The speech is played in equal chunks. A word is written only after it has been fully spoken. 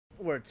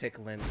we're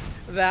tickling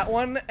that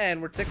one,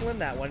 and we're tickling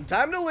that one.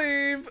 Time to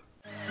leave!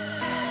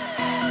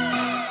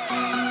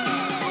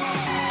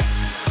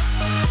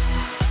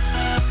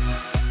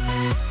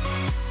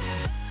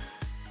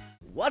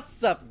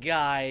 What's up,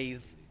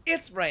 guys?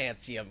 It's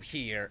Rancium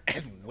here,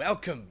 and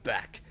welcome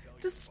back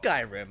to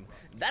Skyrim.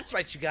 That's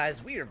right, you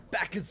guys, we are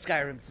back in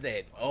Skyrim today,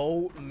 and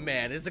oh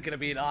man, is it gonna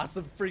be an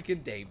awesome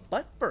freaking day.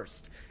 But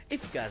first,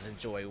 if you guys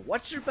enjoy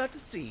what you're about to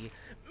see,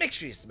 make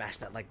sure you smash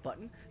that like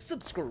button,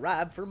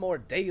 subscribe for more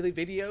daily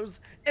videos,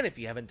 and if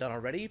you haven't done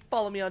already,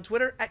 follow me on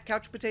Twitter at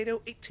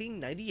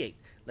CouchPotato1898.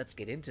 Let's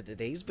get into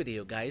today's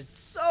video, guys.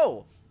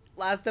 So,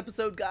 last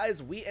episode,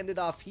 guys, we ended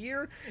off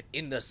here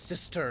in the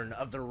cistern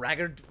of the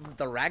Ragged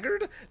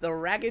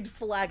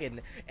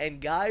Flagon. And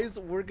guys,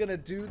 we're gonna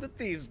do the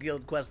Thieves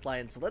Guild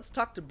questline. So let's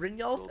talk to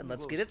Brynjolf and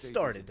let's get it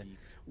started.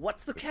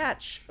 What's the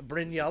catch,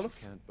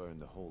 Brynjolf? You can't burn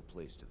the whole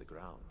place to the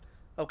ground.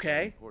 Okay.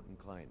 An important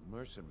client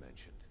Mercer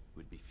mentioned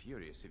would be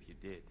furious if you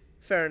did.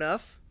 Fair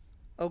enough.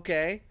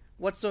 Okay.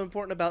 What's so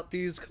important about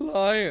these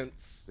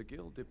clients? The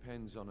guild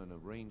depends on an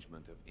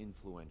arrangement of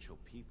influential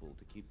people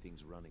to keep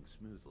things running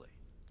smoothly.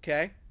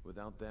 Okay.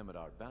 Without them at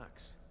our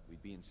backs,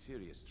 we'd be in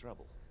serious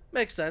trouble.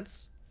 Makes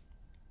sense.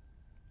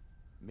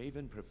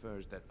 Maven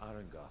prefers that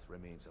Arangoth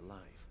remains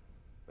alive,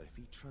 but if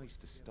he tries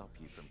to stop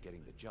you from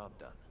getting the job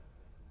done,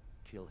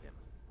 kill him.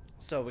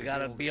 So we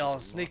gotta be all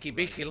sneaky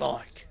beaky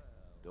like.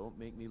 Don't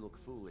make me look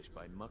foolish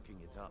by mucking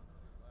it up.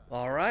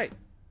 Alright.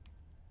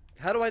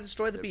 How do I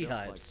destroy the They're built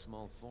like beehives?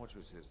 small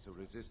fortresses to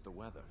resist the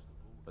weather,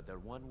 but their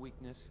one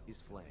weakness is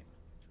flame.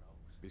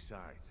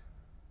 Besides,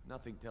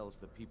 nothing tells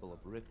the people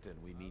of Riften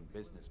we mean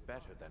business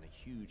better than a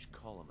huge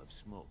column of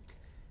smoke.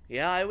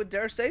 Yeah, I would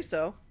dare say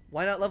so.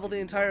 Why not level the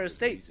entire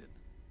estate?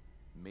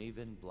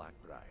 Maven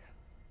Blackbriar.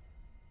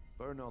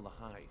 Burn all the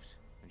hives,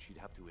 and she'd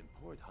have to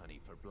import honey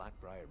for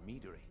Blackbriar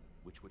meadery,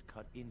 which would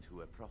cut into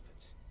her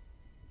profits.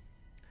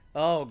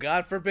 Oh,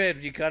 God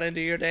forbid you cut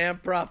into your damn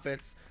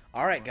profits.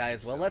 Alright,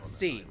 guys, well, let's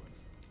see.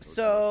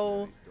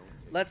 So,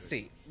 let's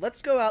see.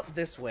 Let's go out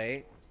this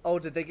way. Oh,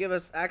 did they give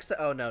us access?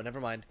 Oh, no, never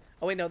mind.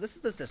 Oh, wait, no, this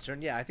is the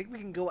cistern. Yeah, I think we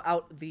can go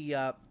out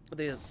the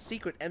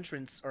secret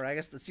entrance, or I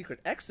guess the secret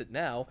exit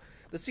now.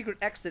 The secret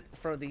exit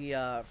for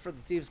the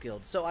Thieves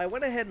Guild. So I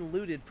went ahead and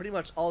looted pretty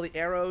much all the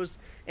arrows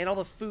and all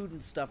the food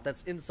and stuff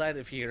that's inside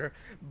of here.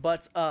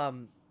 But,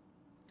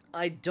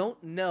 I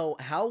don't know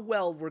how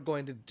well we're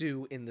going to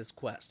do in this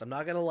quest. I'm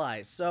not gonna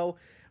lie. So,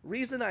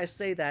 reason I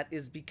say that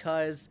is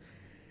because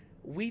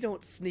we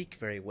don't sneak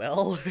very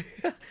well.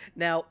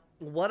 Now,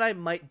 what I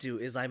might do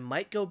is I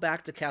might go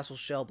back to Castle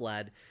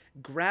Shellblad,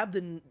 grab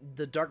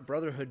the Dark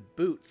Brotherhood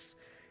boots,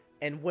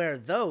 and wear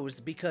those,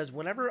 because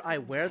whenever I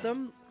wear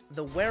them,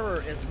 the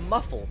wearer is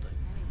muffled.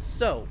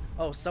 So,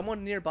 oh,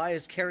 someone nearby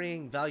is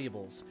carrying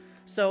valuables.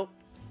 So,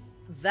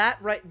 that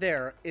right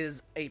there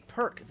is a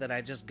perk that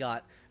I just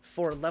got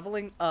for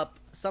leveling up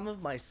some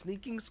of my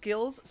sneaking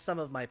skills, some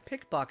of my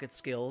pickpocket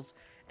skills,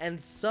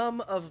 and some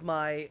of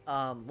my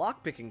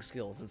lockpicking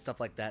skills and stuff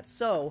like that.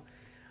 So,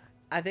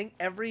 I think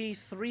every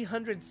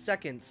 300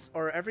 seconds,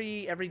 or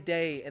every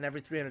day and every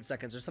 300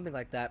 seconds, or something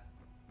like that,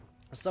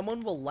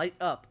 someone will light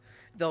up.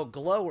 They'll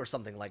glow or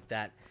something like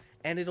that,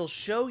 and it'll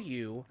show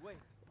you,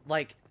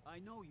 like, I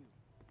know you.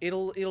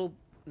 It'll,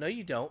 no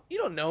you don't. You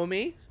don't know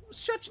me.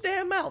 Shut your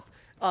damn mouth.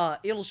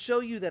 It'll show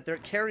you that they're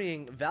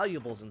carrying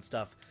valuables and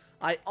stuff.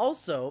 I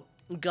also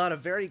got a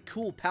very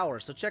cool power,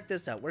 so check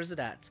this out. Where's it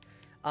at?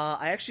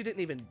 I actually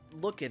didn't even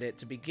look at it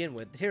to begin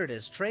with. Here it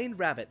is. Trained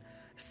Rabbit.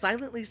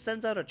 Silently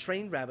sends out a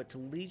trained rabbit to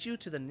lead you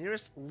to the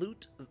nearest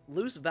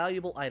loose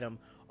valuable item,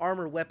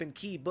 armor, weapon,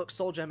 key, book,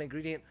 soul gem,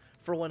 ingredient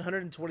for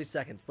 120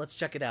 seconds. Let's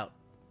check it out.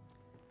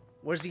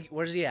 Where's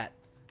he at?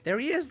 There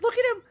he is. Look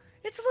at him.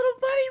 It's a little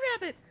bunny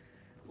rabbit.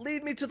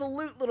 Lead me to the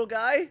loot, little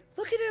guy.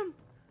 Look at him.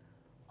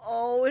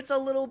 Oh, it's a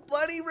little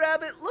bunny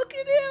rabbit. Look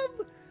at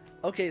him.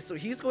 Okay, so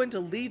he's going to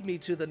lead me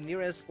to the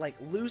nearest, like,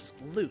 loose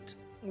loot,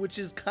 which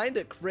is kind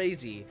of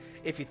crazy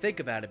if you think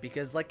about it,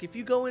 because, like, if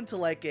you go into,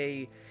 like,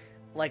 I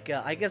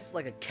guess,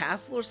 like a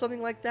castle or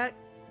something like that,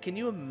 can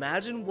you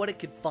imagine what it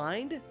could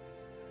find?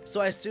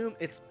 So I assume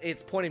it's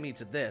pointing me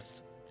to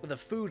this, the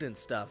food and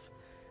stuff,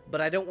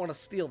 but I don't want to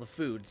steal the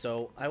food,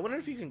 so I wonder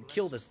if you can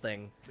kill this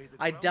thing.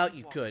 I doubt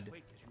you could.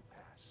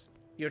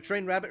 Your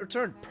trained rabbit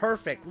returned.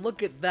 Perfect.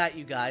 Look at that,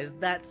 you guys.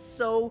 That's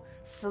so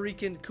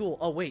freaking cool.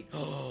 Oh, wait.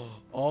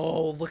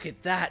 Oh, look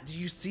at that. Do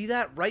you see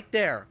that right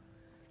there?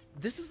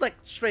 This is like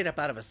straight up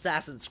out of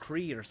Assassin's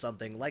Creed or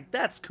something. Like,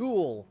 that's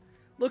cool.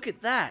 Look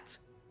at that.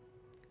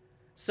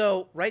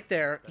 So, right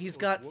there, he's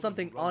got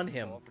something on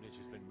him.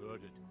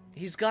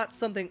 He's got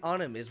something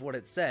on him, is what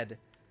it said.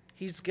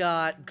 He's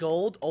got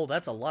gold. Oh,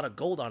 that's a lot of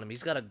gold on him.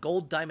 He's got a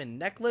gold diamond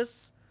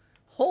necklace.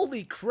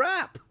 Holy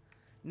crap.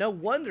 No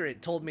wonder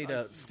it told me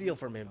to steal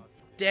from him.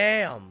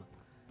 Damn.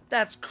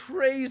 That's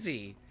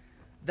crazy.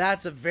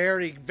 That's a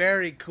very,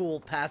 very cool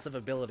passive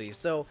ability.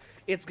 So,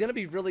 it's going to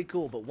be really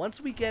cool. But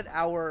once we get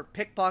our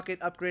pickpocket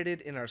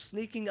upgraded and our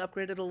sneaking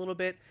upgraded a little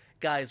bit,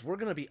 guys, we're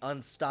going to be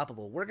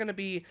unstoppable. We're going to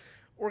be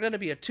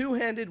a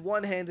two-handed,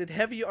 one-handed,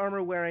 heavy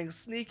armor-wearing,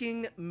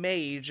 sneaking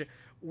mage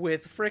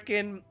with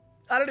frickin'...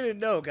 I don't even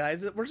know,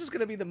 guys. We're just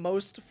gonna be the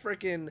most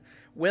frickin'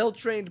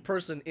 well-trained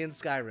person in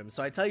Skyrim.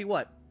 So I tell you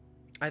what,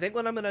 I think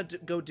what I'm gonna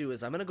go do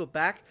is I'm gonna go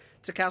back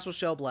to Castle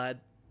Shellblad,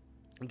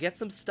 get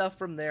some stuff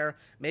from there,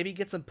 maybe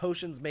get some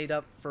potions made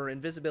up for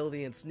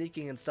invisibility and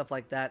sneaking and stuff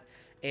like that,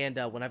 and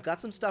when I've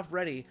got some stuff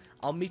ready,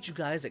 I'll meet you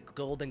guys at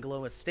Golden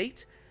Glow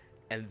Estate,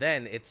 and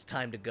then it's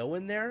time to go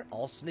in there,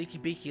 all sneaky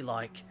beaky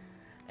like,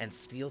 and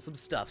steal some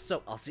stuff.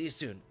 So, I'll see you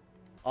soon.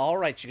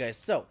 Alright, you guys,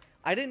 so,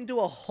 I didn't do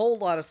a whole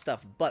lot of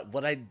stuff, but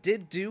what I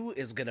did do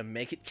is gonna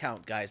make it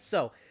count, guys.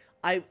 So,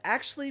 I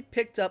actually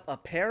picked up a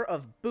pair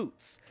of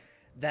boots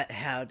that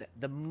had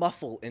the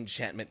muffle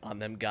enchantment on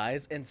them,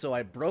 guys, and so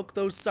I broke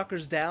those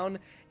suckers down,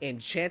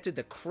 enchanted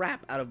the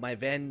crap out of my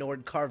Van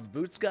Nord carved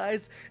boots,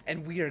 guys,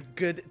 and we are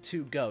good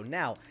to go.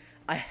 Now,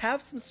 I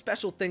have some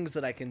special things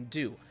that I can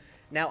do.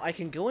 Now, I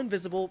can go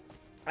invisible,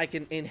 I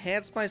can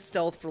enhance my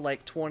stealth for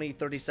like 20,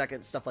 30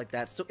 seconds, stuff like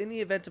that, so in the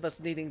event of us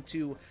needing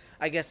to,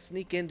 I guess,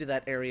 sneak into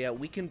that area,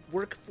 we can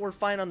work for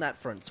fine on that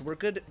front, so we're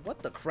good.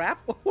 What the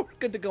crap? We're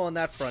good to go on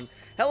that front.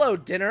 Hello,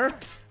 dinner!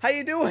 How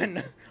you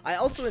doing? I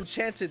also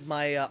enchanted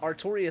my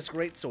Artorias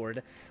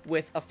Greatsword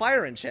with a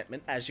fire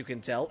enchantment, as you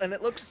can tell, and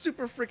it looks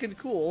super freaking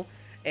cool,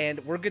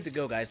 and we're good to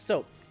go, guys.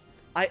 So,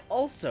 I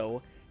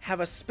also have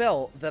a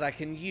spell that I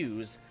can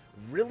use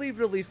really,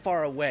 really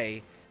far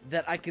away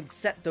that I can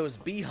set those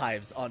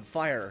beehives on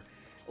fire,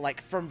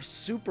 like, from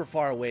super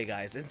far away,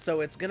 guys, and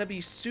so it's gonna be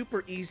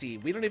super easy.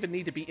 We don't even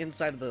need to be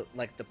inside of the,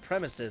 like, the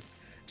premises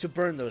to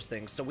burn those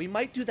things, so we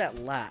might do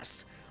that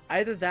last.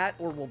 Either that,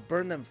 or we'll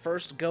burn them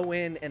first, go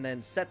in, and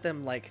then set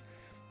them, like,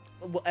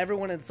 well,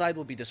 everyone inside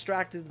will be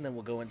distracted, and then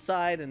we'll go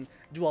inside and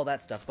do all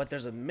that stuff. But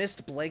there's a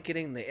mist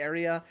blanketing the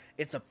area.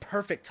 It's a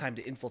perfect time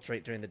to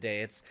infiltrate during the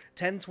day. It's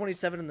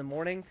 10:27 in the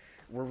morning.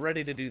 We're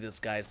ready to do this,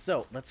 guys.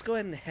 So, let's go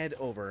ahead and head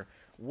over.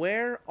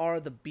 Where are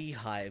the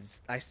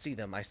beehives? I see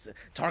them.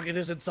 Target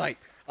is in sight.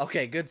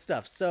 Okay, good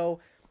stuff. So,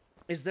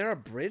 is there a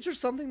bridge or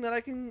something that I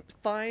can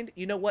find?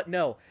 You know what?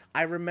 No.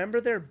 I remember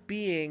there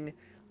being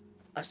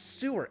a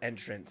sewer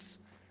entrance.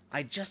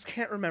 I just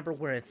can't remember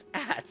where it's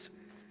at.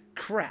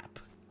 Crap.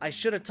 I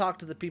should have talked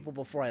to the people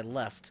before I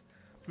left.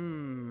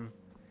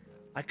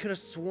 I could have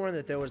sworn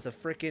that there was a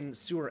freaking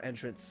sewer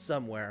entrance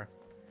somewhere.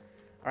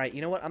 Alright,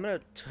 you know what? I'm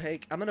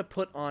gonna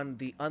put on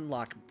the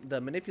unlock,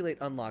 the manipulate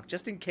unlock,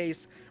 just in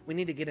case we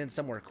need to get in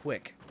somewhere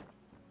quick.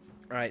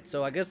 Alright,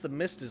 so I guess the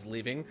mist is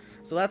leaving,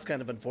 so that's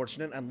kind of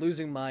unfortunate. I'm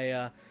losing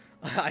my,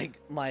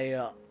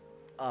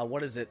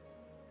 what is it?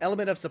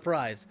 Element of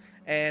surprise.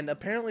 And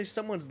apparently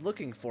someone's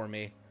looking for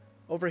me.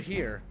 Over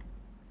here.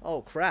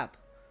 Oh, crap.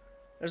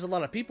 There's a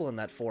lot of people in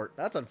that fort.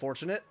 That's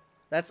unfortunate.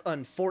 That's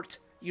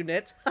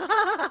unfortunate.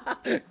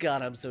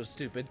 God, I'm so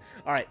stupid.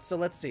 Alright, so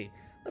let's see.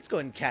 Let's go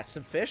ahead and catch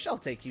some fish. I'll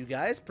take you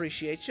guys.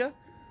 Appreciate you.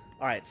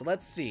 Alright, so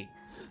let's see.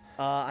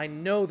 I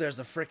know there's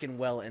a freaking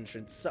well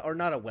entrance. Or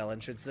not a well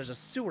entrance. There's a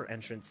sewer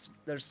entrance.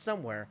 There's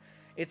somewhere.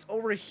 It's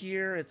over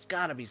here. It's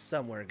gotta be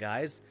somewhere,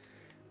 guys.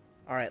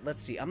 Alright,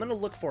 let's see. I'm gonna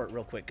look for it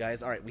real quick,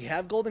 guys. Alright, we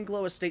have Golden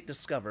Glow Estate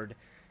discovered.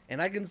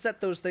 And I can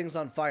set those things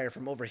on fire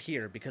from over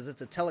here because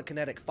it's a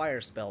telekinetic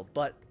fire spell,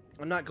 but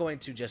I'm not going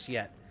to just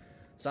yet.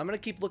 So I'm going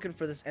to keep looking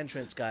for this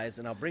entrance, guys,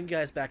 and I'll bring you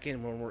guys back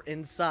in when we're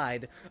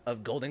inside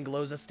of Golden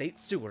Glow's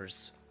estate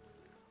sewers.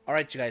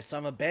 Alright, you guys, so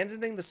I'm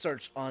abandoning the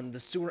search on the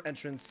sewer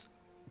entrance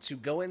to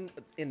go in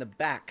the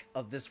back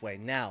of this way.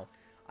 Now,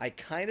 I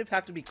kind of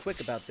have to be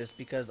quick about this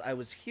because I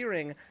was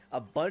hearing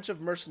a bunch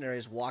of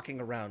mercenaries walking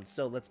around,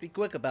 so let's be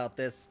quick about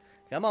this.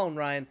 Come on,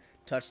 Ryan.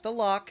 Touch the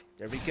lock.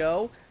 There we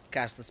go.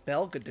 Cast the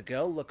spell, good to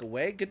go, look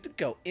away, good to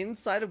go.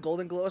 Inside of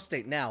Golden Glow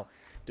Estate. Now,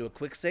 do a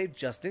quick save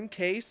just in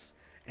case,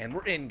 and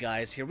we're in,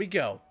 guys, here we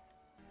go.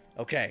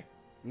 Okay,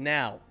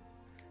 now,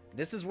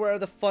 this is where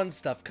the fun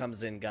stuff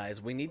comes in,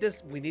 guys. We need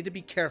to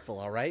be careful,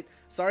 alright?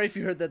 Sorry if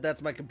you heard that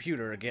that's my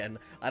computer again.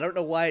 I don't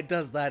know why it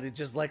does that, it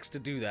just likes to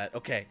do that.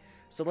 Okay,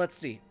 so let's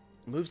see.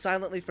 Move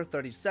silently for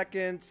 30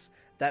 seconds.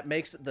 That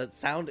makes the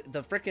sound,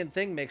 the frickin'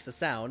 thing makes a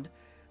sound.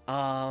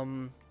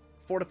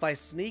 Fortify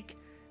sneak.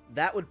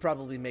 That would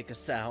probably make a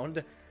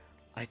sound.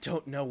 I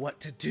don't know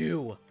what to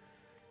do.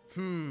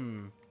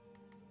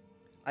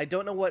 I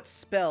don't know what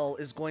spell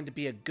is going to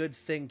be a good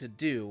thing to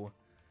do.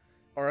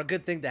 Or a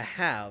good thing to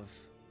have.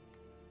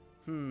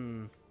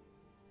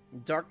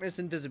 Darkness,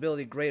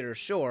 invisibility, greater,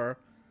 sure.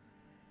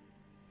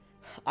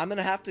 I'm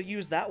gonna have to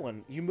use that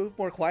one. You move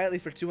more quietly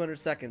for 200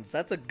 seconds.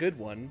 That's a good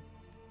one.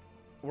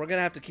 We're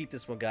gonna have to keep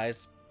this one,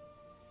 guys.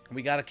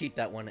 We gotta keep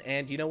that one.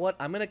 And you know what?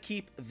 I'm gonna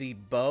keep the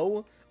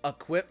bow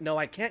equipped. No,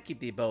 I can't keep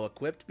the bow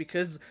equipped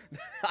because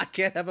I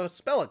can't have a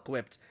spell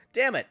equipped.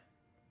 Damn it.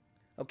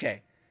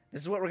 Okay,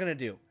 this is what we're gonna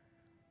do.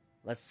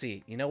 Let's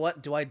see. You know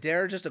what? Do I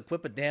dare just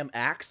equip a damn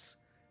axe?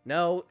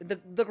 No,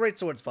 the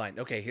greatsword's fine.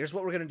 Okay, here's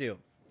what we're gonna do.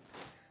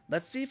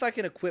 Let's see if I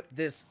can equip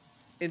this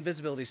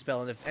invisibility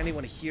spell and if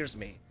anyone hears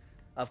me.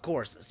 Of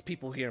course, as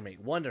people hear me.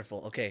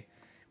 Wonderful. Okay.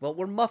 Well,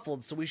 we're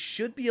muffled, so we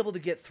should be able to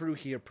get through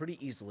here pretty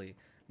easily.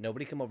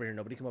 Nobody come over here,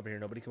 nobody come over here,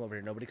 nobody come over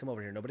here, nobody come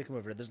over here, nobody come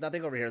over here. There's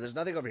nothing over here, there's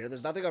nothing over here,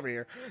 there's nothing over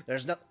here.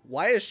 There's no...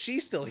 Why is she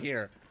still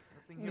here?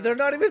 They're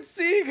not even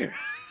seeing her.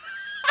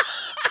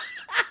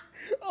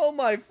 Oh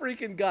my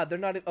freaking god. They're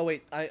not. Oh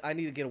wait, I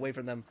need to get away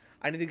from them.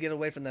 I need to get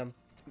away from them.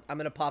 I'm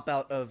gonna pop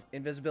out of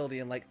invisibility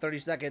in like 30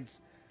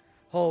 seconds.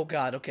 Oh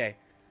god, okay.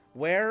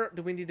 Where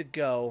do we need to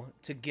go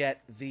to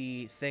get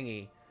the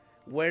thingy?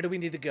 Where do we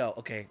need to go?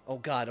 Okay. Oh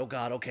god,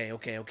 okay.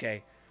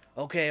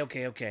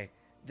 Okay.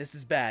 This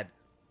is bad.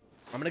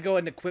 I'm gonna go ahead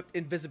and equip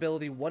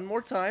invisibility one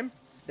more time.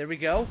 There we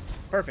go.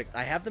 Perfect.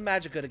 I have the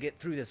magicka to get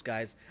through this,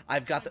 guys.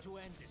 I've got the...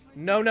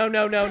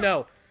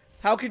 No.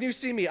 How can you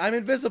see me? I'm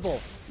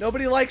invisible.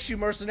 Nobody likes you,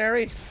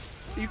 mercenary.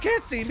 You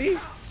can't see me.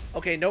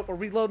 Okay, nope, we're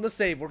reloading the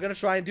save. We're gonna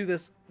try and do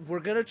this. We're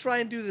gonna try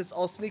and do this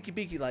all sneaky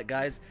beaky like,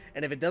 guys.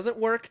 And if it doesn't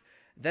work,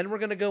 then we're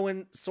gonna go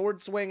in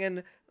sword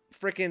swinging,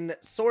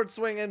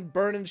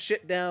 burning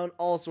shit down,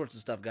 all sorts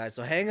of stuff, guys.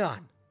 So hang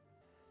on.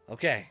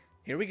 Okay,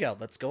 here we go.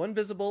 Let's go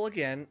invisible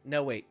again.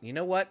 No, wait. You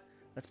know what?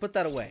 Let's put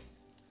that away.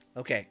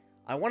 Okay,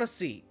 I want to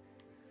see.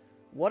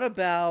 What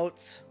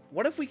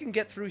if we can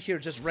get through here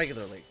just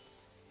regularly?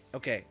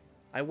 Okay,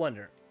 I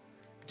wonder.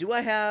 Do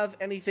I have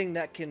anything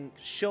that can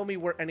show me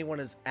where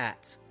anyone is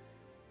at?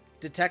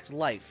 Detect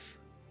life.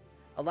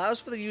 Allows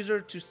for the user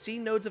to see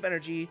nodes of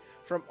energy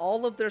from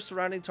all of their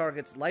surrounding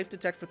targets. Life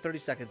detect for 30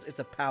 seconds. It's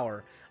a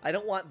power. I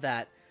don't want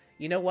that.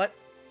 You know what?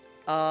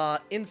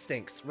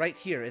 Instincts right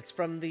here. It's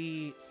from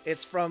the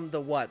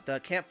what? The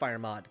Campfire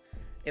mod.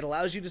 It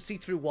allows you to see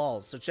through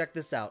walls. So check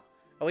this out.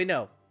 Oh wait,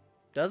 no.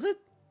 Does it?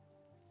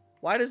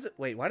 Why does it?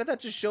 Wait, why did that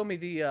just show me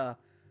the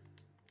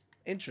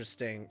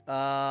interesting.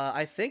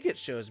 I think it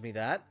shows me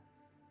that.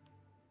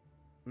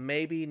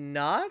 Maybe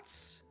not?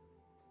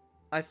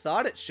 I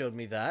thought it showed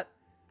me that.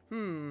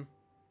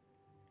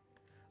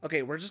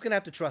 Okay, we're just gonna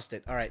have to trust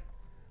it. Alright.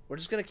 We're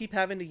just gonna keep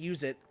having to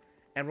use it.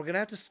 And we're gonna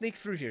have to sneak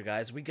through here,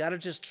 guys. We gotta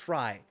just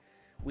try.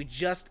 We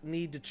just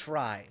need to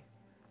try.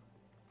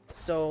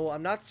 So,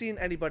 I'm not seeing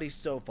anybody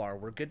so far.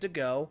 We're good to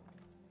go.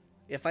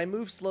 If I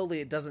move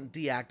slowly, it doesn't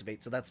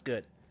deactivate, so that's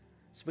good.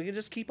 So we can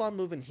just keep on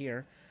moving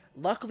here.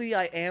 Luckily,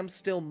 I am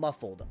still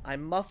muffled.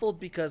 I'm muffled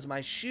because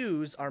my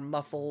shoes are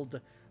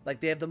muffled. Like,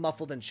 they have the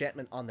muffled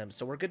enchantment on them.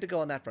 So we're good to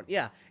go on that front.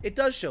 Yeah, it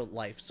does show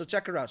life. So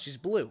check her out. She's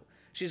blue.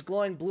 She's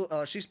glowing blue.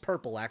 She's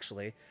purple,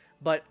 actually.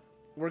 But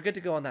we're good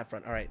to go on that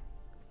front. All right.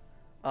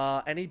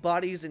 Any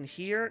bodies in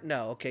here?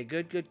 No. Okay,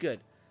 good.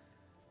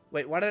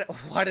 Wait,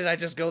 why did I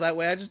just go that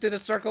way? I just did a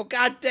circle.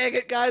 God dang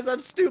it, guys. I'm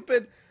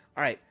stupid.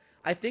 All right.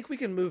 I think we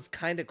can move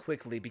kind of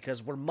quickly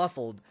because we're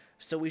muffled.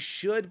 So we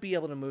should be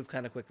able to move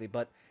kind of quickly.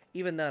 But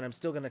even then, I'm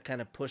still going to kind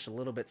of push a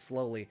little bit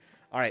slowly.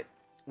 All right.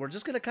 We're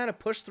just going to kind of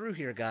push through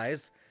here,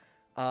 guys.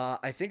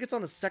 I think it's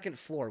on the second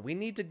floor. We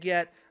need to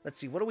get... Let's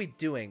see. What are we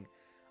doing?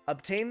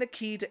 Obtain the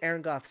key to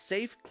Aarongoth's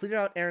safe. Clear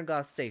out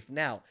Aarongoth's safe.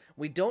 Now,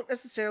 we don't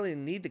necessarily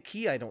need the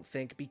key, I don't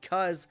think,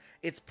 because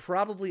it's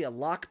probably a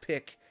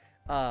lockpick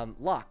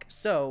lock.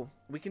 So,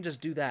 we can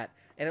just do that.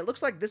 And it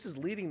looks like this is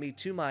leading me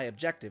to my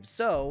objective.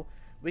 So,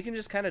 we can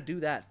just kind of do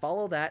that.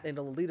 Follow that, and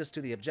it'll lead us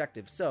to the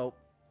objective. So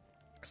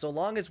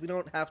long as we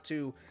don't have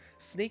to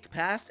sneak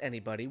past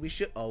anybody, we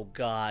should... Oh,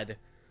 God.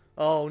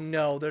 Oh,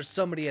 no. There's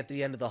somebody at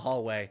the end of the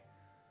hallway.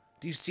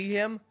 Do you see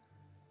him?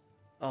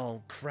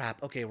 Oh,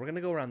 crap. Okay, we're going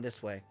to go around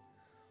this way.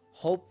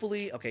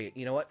 Hopefully... Okay,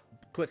 you know what?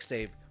 Quick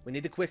save. We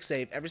need to quick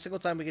save every single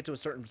time we get to a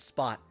certain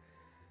spot.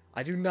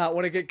 I do not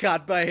want to get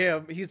caught by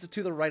him. He's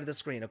to the right of the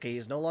screen. Okay,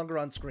 he's no longer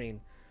on screen.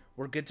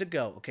 We're good to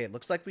go. Okay, it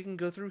looks like we can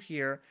go through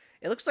here.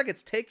 It looks like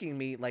it's taking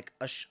me, like,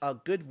 a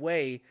good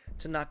way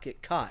to not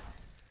get caught.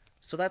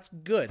 So that's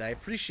good. I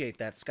appreciate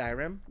that,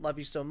 Skyrim. Love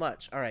you so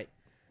much. Alright.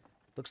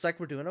 Looks like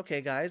we're doing okay,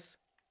 guys.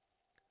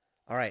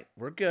 Alright,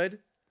 we're good.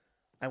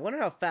 I wonder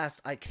how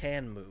fast I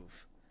can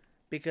move.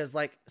 Because,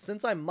 like,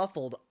 since I'm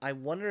muffled, I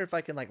wonder if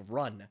I can, like,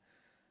 run.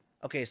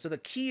 Okay, so the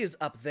key is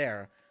up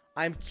there.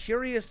 I'm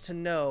curious to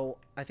know...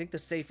 I think the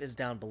safe is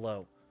down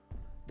below.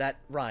 That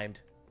rhymed.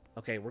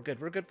 Okay, we're good.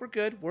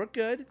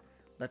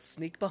 Let's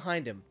sneak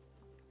behind him.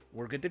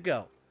 We're good to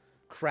go.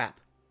 Crap.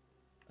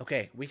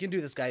 Okay, we can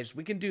do this, guys.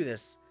 We can do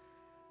this.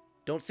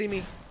 Don't see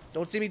me.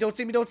 Don't see me.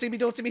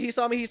 He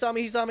saw me.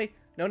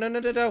 No.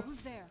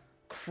 Who's there?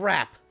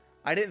 Crap.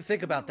 I didn't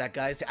think about that,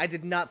 guys. I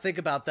did not think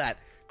about that.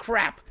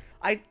 Crap.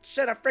 I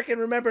should have freaking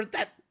remembered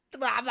that.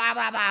 Blah, blah,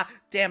 blah, blah.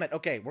 Damn it.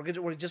 Okay,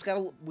 we just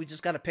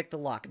gotta pick the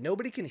lock.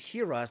 Nobody can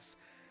hear us.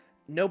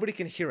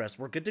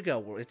 We're good to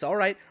go. It's all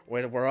right.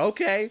 We're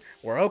okay.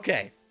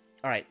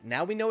 All right,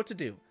 now we know what to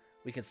do.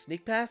 We can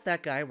sneak past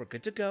that guy. We're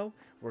good to go.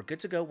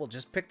 We'll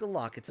just pick the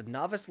lock. It's a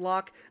novice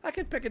lock. I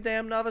can pick a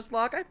damn novice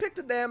lock. I picked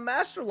a damn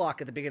master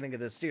lock at the beginning of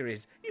this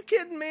series. You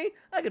kidding me?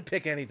 I can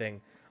pick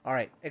anything. All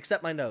right,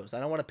 except my nose. I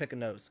don't want to pick a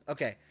nose.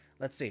 Okay,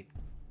 let's see.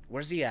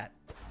 Where's he at?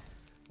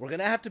 We're going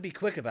to have to be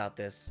quick about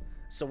this.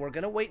 So we're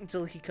going to wait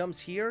until he comes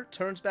here,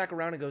 turns back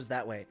around, and goes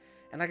that way.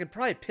 And I could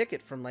probably pick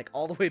it from, like,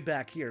 all the way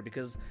back here,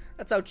 because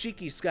that's how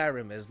cheeky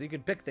Skyrim is. You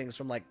can pick things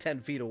from, like, 10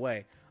 feet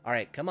away. All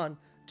right, come on.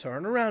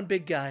 Turn around,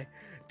 big guy.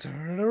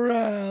 Turn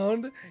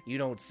around. You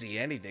don't see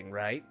anything,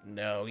 right?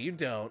 No, you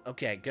don't.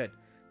 Okay, good.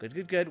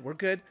 Good. We're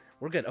good.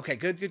 Okay,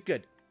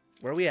 good.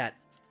 Where are we at?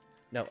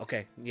 No,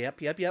 okay.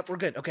 Yep. We're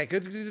good. Okay,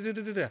 good.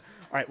 All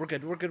right, we're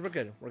good. We're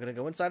gonna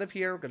go inside of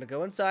here. We're gonna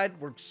go inside.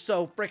 We're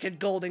so freaking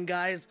golden,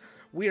 guys.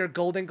 We are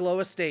golden glow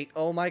estate.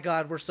 Oh my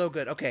god, we're so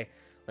good. Okay,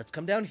 let's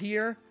come down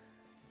here.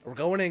 We're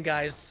going in,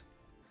 guys.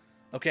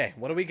 Okay,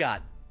 what do we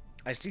got?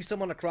 I see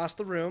someone across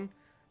the room.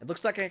 It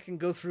looks like I can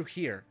go through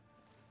here.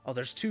 Oh,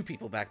 there's 2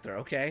 people back there.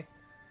 Okay.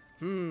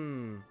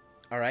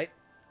 All right.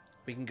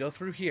 We can go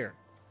through here.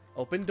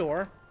 Open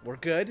door. We're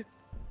good.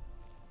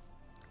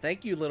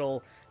 Thank you,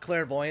 little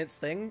clairvoyance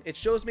thing. It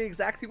shows me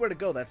exactly where to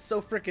go. That's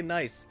so freaking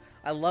nice.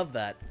 I love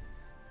that.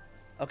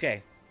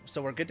 Okay,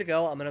 so we're good to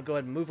go. I'm going to go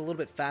ahead and move a little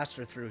bit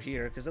faster through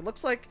here because it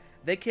looks like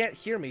they can't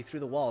hear me through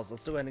the walls.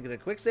 Let's go ahead and get a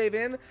quick save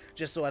in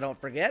just so I don't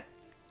forget.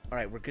 All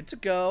right, we're good to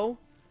go.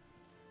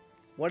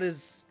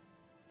 What's...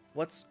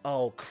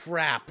 Oh,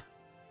 crap.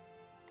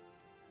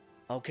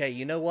 Okay,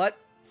 you know what?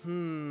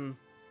 The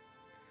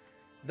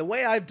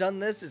way I've done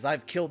this is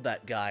I've killed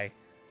that guy.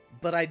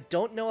 But I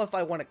don't know if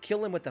I want to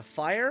kill him with the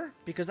fire,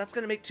 because that's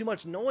going to make too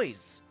much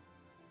noise.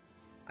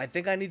 I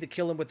think I need to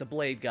kill him with the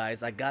blade,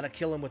 guys. I gotta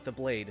kill him with the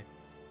blade.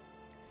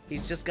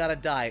 He's just gotta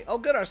die. Oh,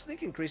 good, our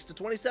sneak increased to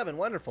 27.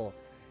 Wonderful.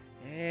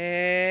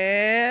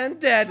 And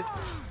dead.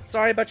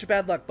 Sorry about your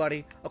bad luck,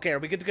 buddy. Okay, are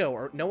we good to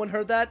go? No one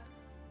heard that?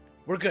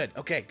 We're good.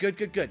 Okay, good.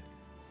 Good.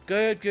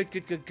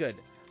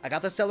 I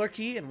got the cellar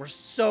key, and we're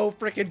so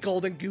freaking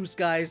golden goose,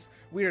 guys.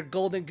 We are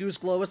golden goose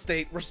glow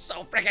estate. We're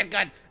so freaking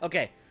good.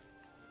 Okay.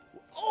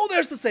 Oh,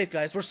 there's the safe,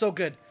 guys. We're so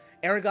good.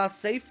 Aragoth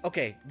safe.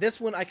 Okay, this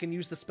one I can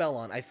use the spell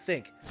on, I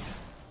think.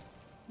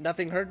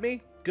 Nothing heard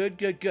me? Good.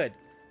 Go ahead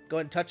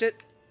and touch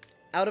it.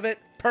 Out of it.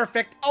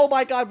 Perfect. Oh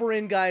my god, we're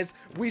in, guys.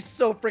 We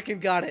so freaking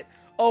got it.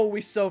 Oh,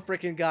 we so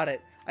freaking got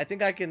it. I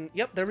think I can...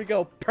 Yep, there we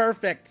go.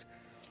 Perfect.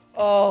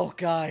 Oh,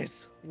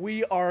 guys.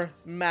 We are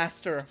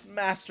master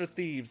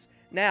thieves.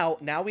 Now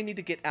we need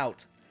to get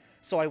out.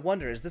 So I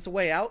wonder, is this a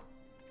way out?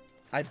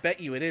 I bet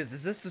you it is.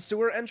 Is this the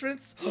sewer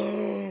entrance?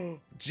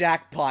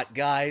 Jackpot,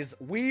 guys.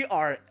 We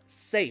are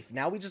safe.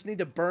 Now we just need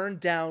to burn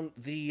down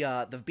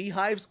the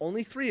beehives,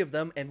 only 3 of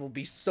them, and we'll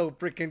be so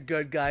freaking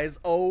good, guys.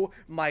 Oh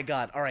my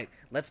god. All right,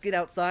 let's get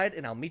outside,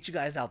 and I'll meet you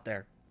guys out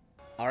there.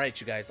 All right,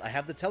 you guys, I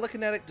have the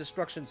telekinetic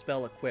destruction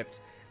spell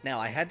equipped. Now,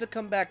 I had to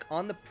come back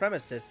on the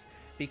premises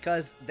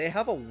because they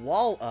have a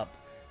wall up,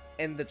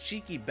 and the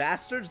cheeky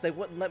bastards, they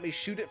wouldn't let me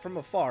shoot it from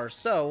afar.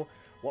 So,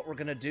 what we're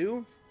gonna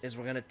do is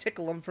we're gonna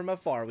tickle them from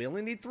afar. We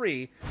only need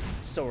 3,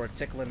 so we're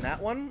tickling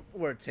that one,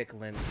 we're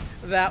tickling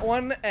that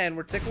one, and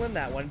we're tickling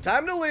that one.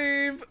 Time to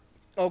leave!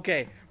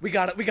 Okay, we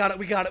got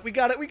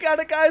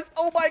it, guys!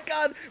 Oh my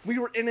god! We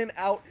were in and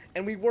out,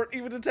 and we weren't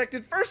even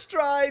detected first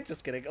try!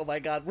 Just kidding, oh my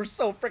god, we're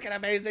so freaking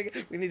amazing!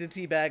 We need a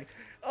teabag.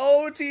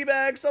 Oh,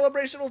 teabag!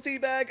 Celebrational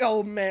teabag!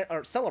 Oh man,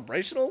 or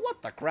celebrational?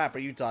 What the crap are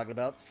you talking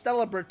about?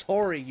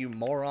 Celebratory, you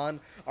moron!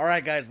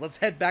 Alright guys, let's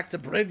head back to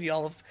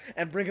Brynjolf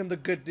and bring him the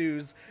good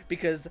news,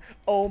 because,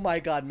 oh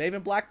my god,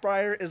 Maven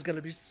Blackbriar is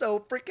gonna be so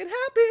freaking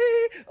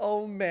happy!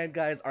 Oh man,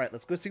 guys, alright,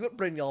 let's go see what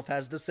Brynjolf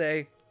has to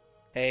say.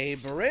 Hey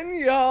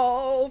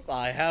Brynjolf,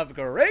 I have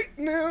great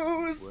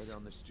news! Word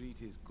on the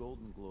street is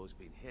Golden Glow's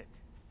been hit.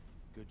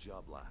 Good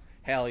job, lad.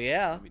 Hell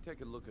yeah. Let me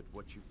take a look at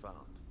what you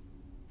found.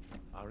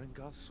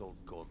 Arengoth sold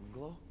Golden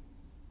Glow?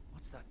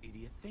 What's that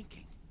idiot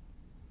thinking?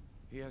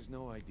 He has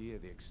no idea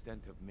the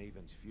extent of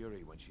Maven's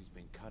fury when she's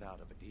been cut out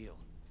of a deal.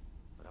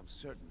 But I'm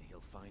certain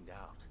he'll find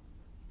out.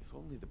 If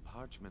only the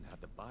parchment had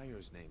the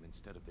buyer's name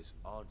instead of this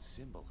odd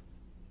symbol.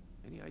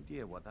 Any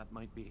idea what that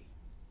might be?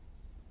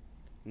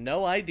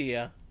 No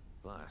idea.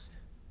 Blast.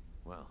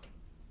 Well,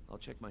 I'll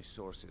check my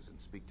sources and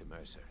speak to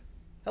Mercer.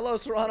 Hello,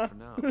 Serana. For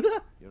now,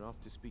 you're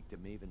off to speak to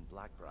Maven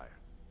Blackbriar.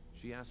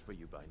 She asked for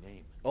you by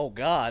name. Oh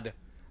god.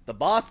 The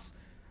boss?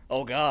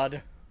 Oh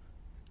god.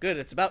 Good,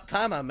 it's about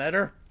time I met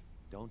her.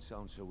 Don't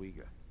sound so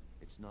eager.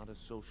 It's not a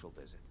social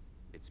visit.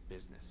 It's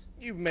business.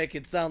 You make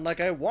it sound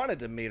like I wanted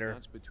to meet her.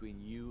 That's between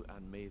you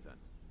and Maven,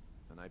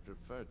 and I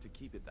prefer to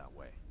keep it that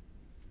way.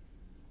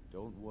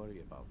 Don't worry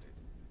about it.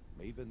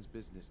 Maven's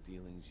business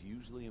dealings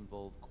usually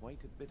involve quite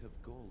a bit of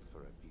gold for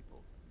her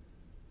people.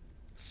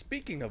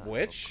 Speaking of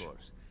which... Of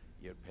course,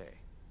 your pay.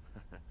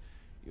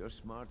 You're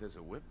smart as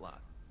a whip, lad.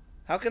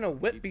 How can a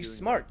whip Keep be doing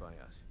smart? right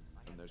by us,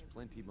 and there's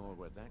plenty more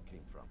where that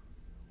came from.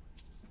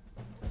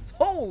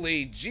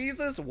 Holy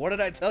Jesus, what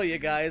did I tell you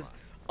guys?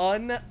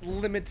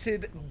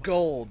 Unlimited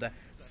gold.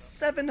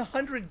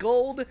 700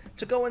 gold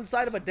to go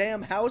inside of a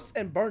damn house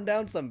and burn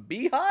down some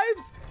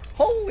beehives?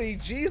 Holy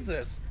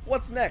Jesus.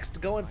 What's next?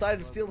 Go inside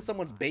and steal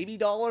someone's baby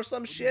doll or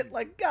some shit?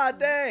 Like, god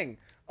dang.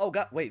 Oh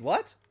god, wait,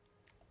 what?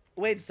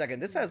 Wait a second,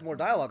 this has more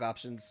dialogue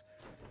options.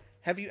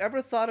 Have you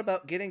ever thought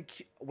about getting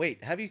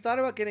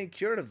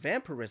cured of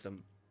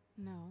vampirism?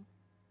 No.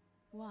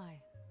 Why?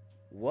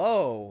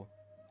 Whoa.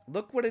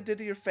 Look what it did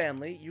to your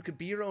family. You could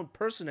be your own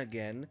person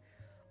again.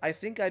 I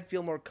think I'd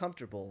feel more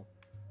comfortable.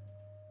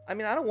 I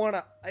mean, I don't want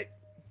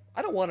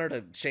her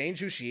to change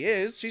who she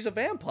is. She's a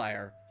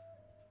vampire.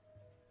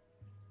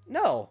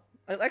 No.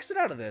 Exit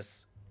out of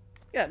this.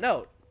 Yeah,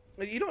 no.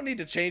 You don't need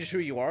to change who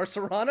you are,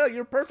 Serana.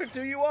 You're perfect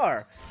who you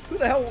are.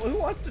 Who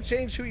wants to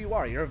change who you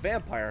are? You're a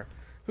vampire.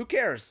 Who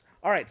cares?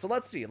 Alright, so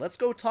let's see. Let's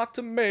go talk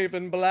to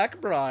Maven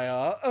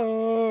Blackbriar.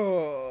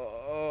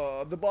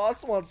 Oh, the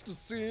boss wants to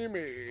see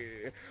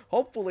me.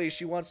 Hopefully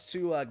she wants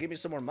to give me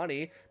some more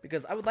money,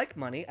 because I would like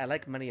money. I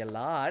like money a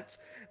lot.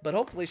 But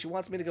hopefully she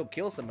wants me to go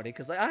kill somebody,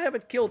 because I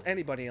haven't killed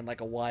anybody in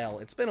like a while.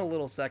 It's been a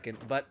little second,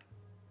 but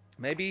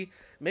maybe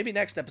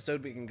next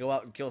episode we can go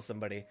out and kill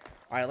somebody.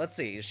 Alright, let's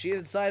see. Is she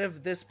inside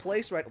of this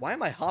place, right? Why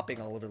am I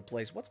hopping all over the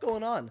place? What's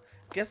going on?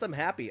 Guess I'm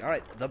happy.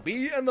 Alright, the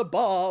Bee and the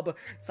Bob.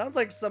 Sounds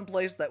like some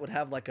place that would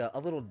have like a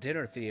little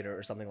dinner theater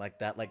or something like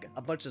that. Like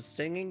a bunch of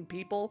singing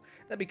people.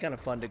 That'd be kind of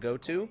fun to go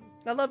to.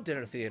 I love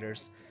dinner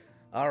theaters.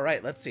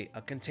 Alright, let's see.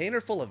 A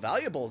container full of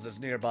valuables is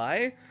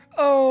nearby.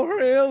 Oh,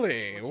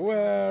 really?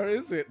 Where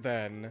is it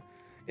then?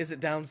 Is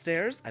it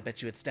downstairs? I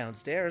bet you it's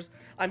downstairs.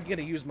 I'm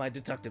gonna use my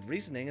deductive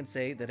reasoning and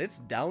say that it's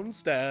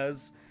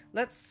downstairs.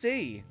 Let's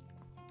see.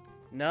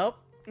 Nope,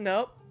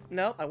 nope,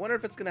 nope. I wonder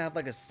if it's gonna have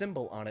like a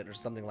symbol on it or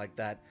something like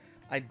that.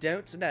 I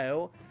don't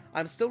know.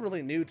 I'm still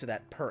really new to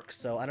that perk,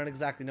 so I don't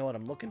exactly know what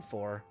I'm looking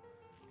for.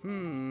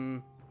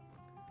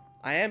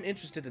 I am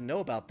interested to know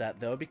about that,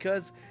 though,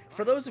 because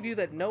for those of you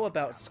that know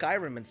about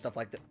Skyrim and stuff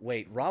like that...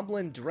 Wait,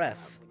 Romlin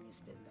Dreth?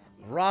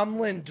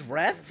 Romlin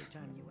Dreth?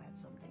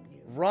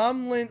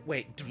 Romlin...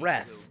 Wait,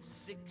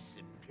 Dreth.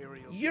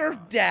 Your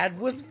dad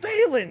was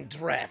Valen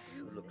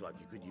Dreth!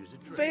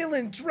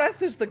 Valen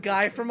Dreth is the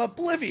guy from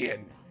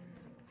Oblivion!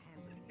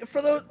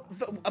 For those...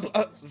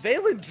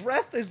 Valen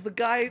Dreth is the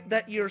guy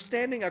that you're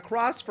standing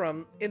across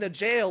from in the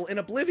jail in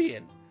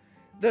Oblivion.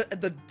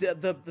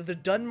 The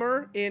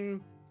Dunmer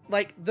in...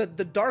 Like, the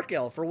Dark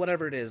Elf, or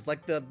whatever it is.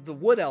 Like, the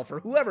Wood Elf, or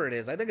whoever it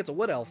is. I think it's a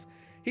Wood Elf.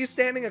 He's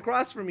standing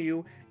across from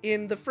you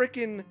in the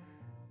frickin'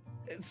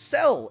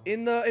 cell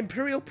in the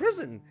Imperial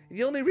Prison.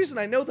 The only reason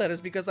I know that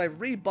is because I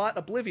rebought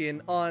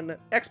Oblivion on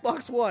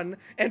Xbox One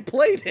and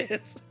played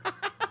it.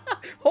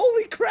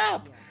 Holy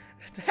crap!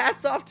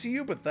 Hats off to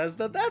you,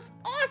 Bethesda. That's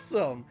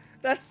awesome!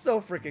 That's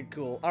so freaking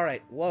cool.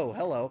 Alright, whoa,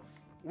 hello.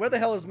 Where the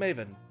hell is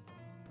Maven?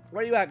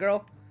 Where you at,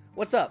 girl?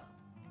 What's up?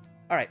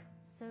 Alright.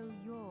 So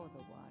you're the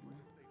one.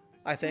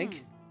 I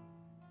think.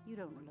 You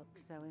don't look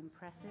so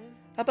impressive.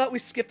 How about we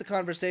skip the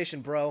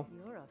conversation, bro?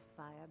 You're a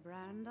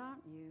firebrand,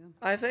 aren't you?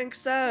 I think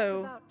It's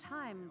so. about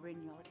time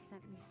Brynjolf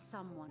sent me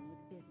someone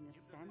with business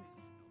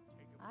sense.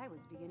 I was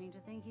beginning to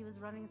think he was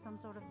running some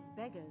sort of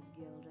beggars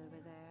guild over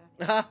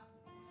there. Haha.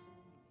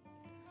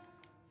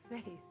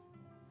 Faith.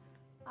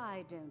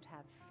 I don't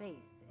have faith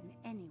in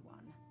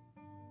anyone.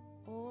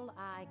 All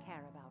I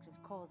care about is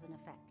cause and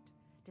effect.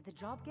 Did the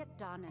job get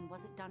done, and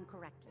was it done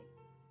correctly?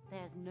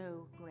 There's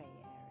no gray area.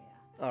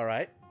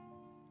 Alright.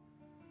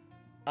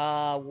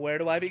 Where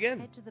do I begin?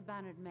 Head to the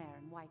Bannered Mare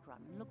in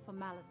Whiterun and look for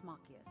Malus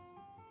Marcius.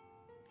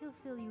 He'll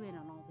fill you in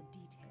on all the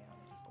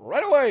details.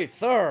 Right away,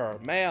 sir,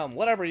 ma'am,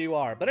 whatever you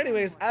are. But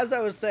anyways, as I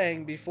was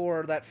saying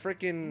before, that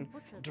freaking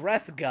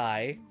Dreth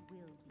guy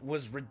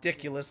was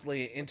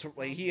ridiculously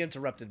he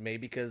interrupted me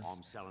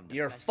because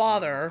your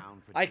father,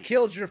 I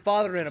killed your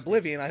father in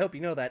Oblivion. I hope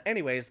you know that.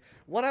 Anyways,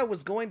 what I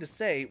was going to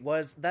say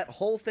was that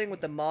whole thing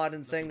with the mod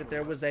and saying that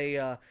there was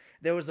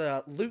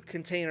a loot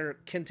container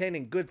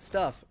containing good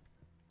stuff.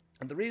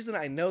 And the reason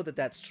I know that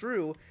that's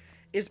true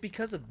is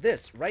because of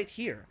this right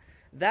here.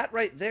 That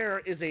right there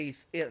is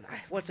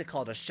what's it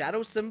called? A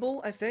shadow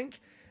symbol, I think.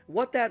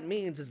 What that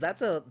means is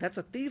that's a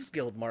Thieves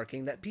Guild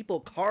marking that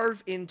people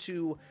carve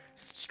into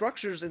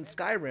structures in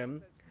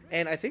Skyrim,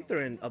 and I think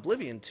they're in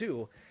Oblivion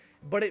too.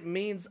 But it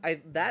means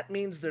that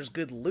means there's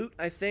good loot.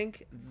 I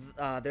think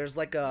there's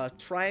like a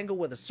triangle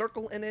with a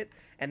circle in it,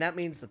 and that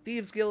means the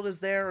Thieves Guild is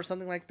there or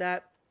something like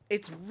that.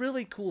 It's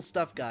really cool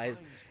stuff,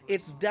 guys.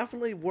 It's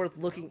definitely worth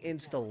looking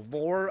into the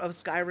lore of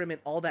Skyrim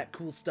and all that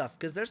cool stuff,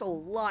 because there's a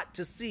lot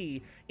to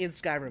see in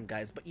Skyrim,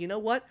 guys. But you know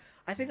what?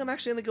 I think I'm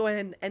actually going to go ahead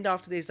and end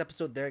off today's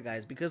episode there,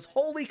 guys, because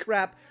holy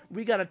crap,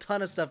 we got a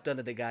ton of stuff done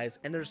today, guys,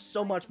 and there's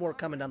so much more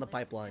coming down the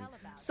pipeline.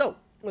 So,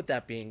 with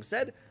that being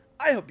said,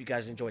 I hope you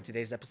guys enjoyed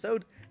today's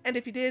episode, and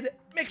if you did,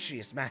 make sure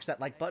you smash that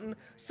like button,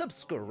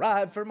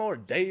 subscribe for more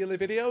daily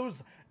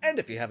videos, and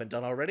if you haven't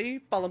done already,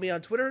 follow me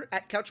on Twitter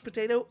at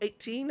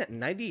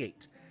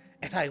CouchPotato1898,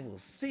 and I will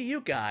see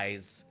you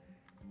guys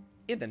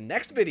in the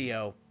next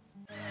video.